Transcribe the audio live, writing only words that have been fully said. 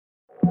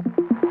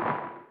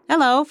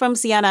Hello from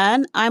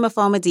CNN. I'm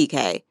Afoma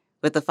DK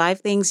with the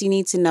 5 things you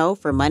need to know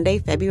for Monday,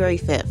 February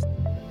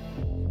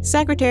 5th.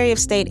 Secretary of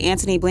State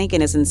Antony Blinken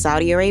is in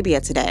Saudi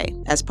Arabia today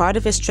as part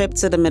of his trip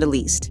to the Middle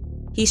East.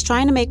 He's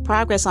trying to make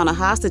progress on a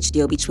hostage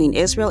deal between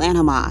Israel and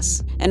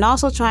Hamas, and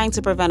also trying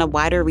to prevent a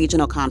wider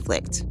regional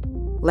conflict.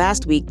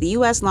 Last week, the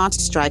U.S.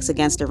 launched strikes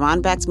against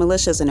Iran-backed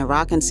militias in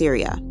Iraq and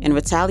Syria in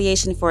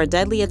retaliation for a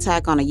deadly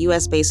attack on a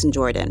U.S. base in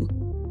Jordan.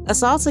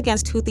 Assaults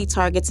against Houthi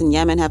targets in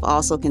Yemen have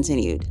also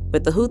continued,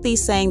 with the Houthis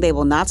saying they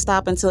will not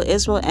stop until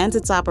Israel ends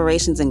its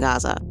operations in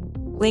Gaza.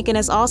 Blinken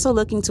is also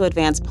looking to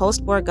advance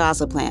post-war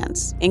Gaza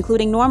plans,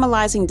 including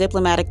normalizing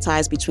diplomatic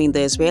ties between the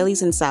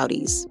Israelis and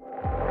Saudis.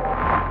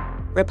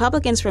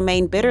 Republicans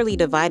remain bitterly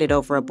divided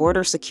over a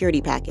border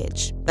security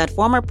package that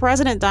former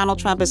President Donald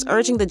Trump is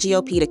urging the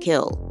GOP to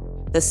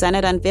kill. The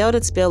Senate unveiled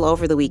its bill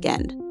over the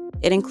weekend.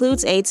 It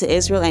includes aid to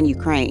Israel and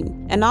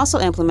Ukraine, and also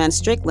implements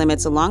strict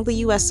limits along the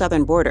U.S.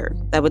 southern border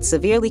that would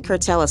severely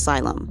curtail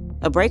asylum,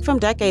 a break from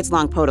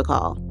decades-long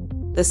protocol.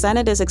 The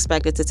Senate is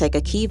expected to take a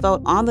key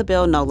vote on the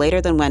bill no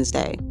later than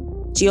Wednesday.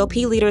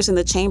 GOP leaders in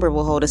the chamber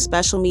will hold a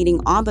special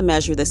meeting on the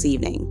measure this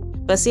evening,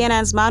 but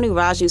CNN's Manu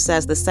Raju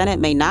says the Senate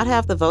may not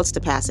have the votes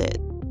to pass it.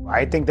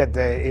 I think that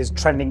is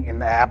trending in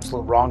the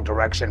absolute wrong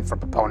direction for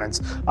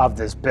proponents of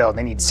this bill.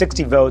 They need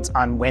 60 votes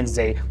on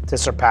Wednesday to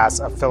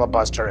surpass a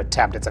filibuster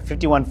attempt. It's a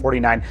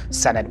 51-49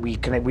 Senate.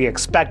 We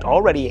expect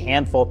already a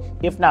handful,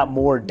 if not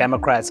more,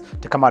 Democrats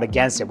to come out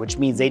against it, which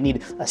means they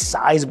need a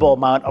sizable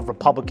amount of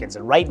Republicans.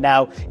 And right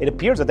now, it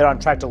appears that they're on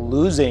track to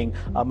losing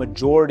a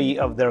majority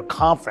of their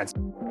conference.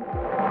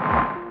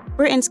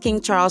 Britain's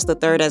King Charles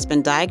III has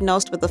been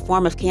diagnosed with a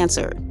form of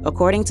cancer,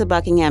 according to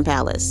Buckingham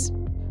Palace.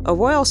 A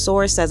royal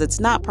source says it's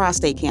not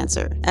prostate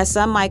cancer, as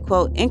some might,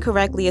 quote,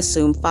 incorrectly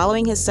assume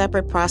following his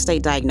separate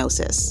prostate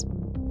diagnosis.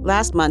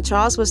 Last month,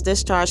 Charles was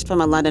discharged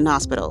from a London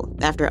hospital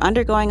after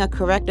undergoing a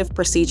corrective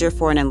procedure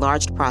for an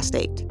enlarged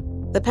prostate.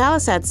 The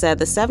palace had said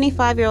the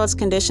 75-year-old's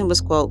condition was,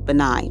 quote,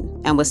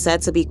 benign, and was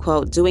said to be,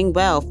 quote, doing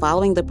well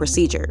following the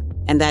procedure,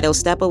 and that he'll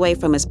step away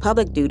from his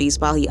public duties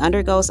while he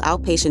undergoes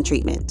outpatient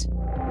treatment.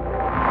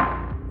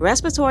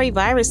 Respiratory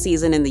virus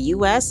season in the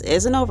U.S.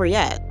 isn't over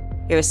yet.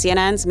 Here's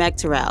CNN's Meg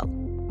Terrell.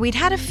 We'd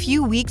had a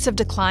few weeks of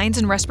declines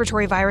in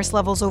respiratory virus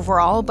levels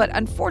overall, but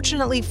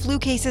unfortunately, flu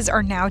cases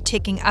are now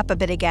ticking up a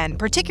bit again,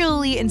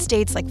 particularly in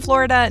states like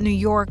Florida, New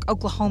York,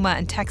 Oklahoma,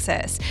 and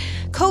Texas.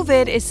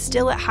 COVID is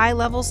still at high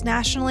levels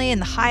nationally,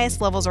 and the highest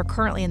levels are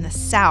currently in the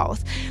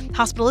South.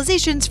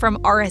 Hospitalizations from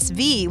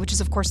RSV, which is,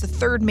 of course, the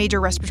third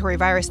major respiratory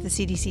virus the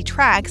CDC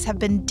tracks, have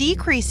been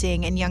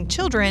decreasing in young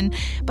children,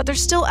 but they're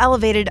still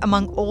elevated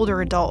among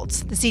older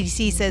adults. The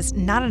CDC says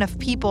not enough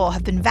people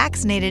have been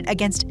vaccinated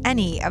against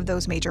any of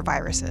those major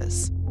viruses.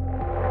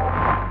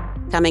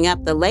 Coming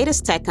up, the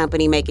latest tech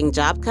company making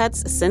job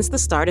cuts since the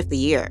start of the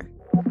year.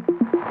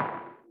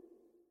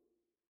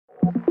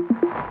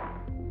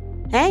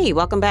 Hey,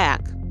 welcome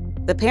back.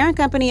 The parent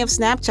company of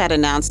Snapchat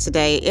announced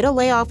today it'll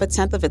lay off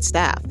 1/10 of its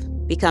staff,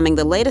 becoming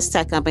the latest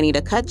tech company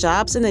to cut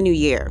jobs in the new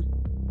year.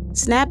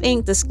 Snap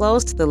Inc.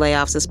 disclosed the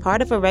layoffs as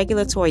part of a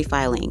regulatory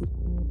filing.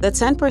 The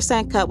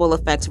 10% cut will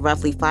affect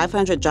roughly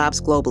 500 jobs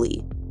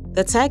globally.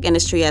 The tech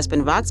industry has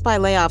been rocked by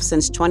layoffs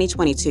since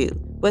 2022,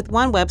 with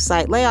one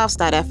website,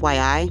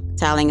 layoffs.fyi,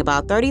 tallying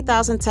about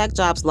 30,000 tech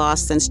jobs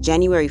lost since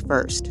January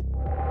 1st.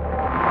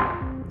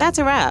 That's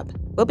a wrap.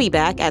 We'll be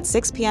back at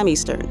 6 p.m.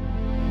 Eastern.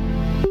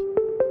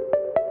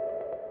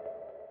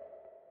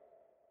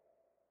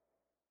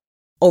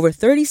 Over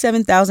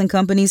 37,000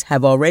 companies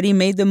have already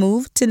made the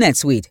move to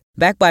NetSuite.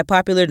 Backed by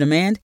popular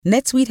demand,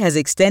 NetSuite has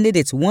extended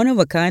its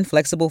one-of-a-kind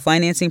flexible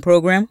financing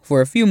program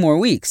for a few more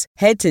weeks.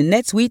 Head to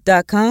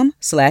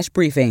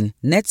netsuite.com/briefing.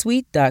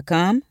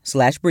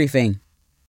 netsuite.com/briefing.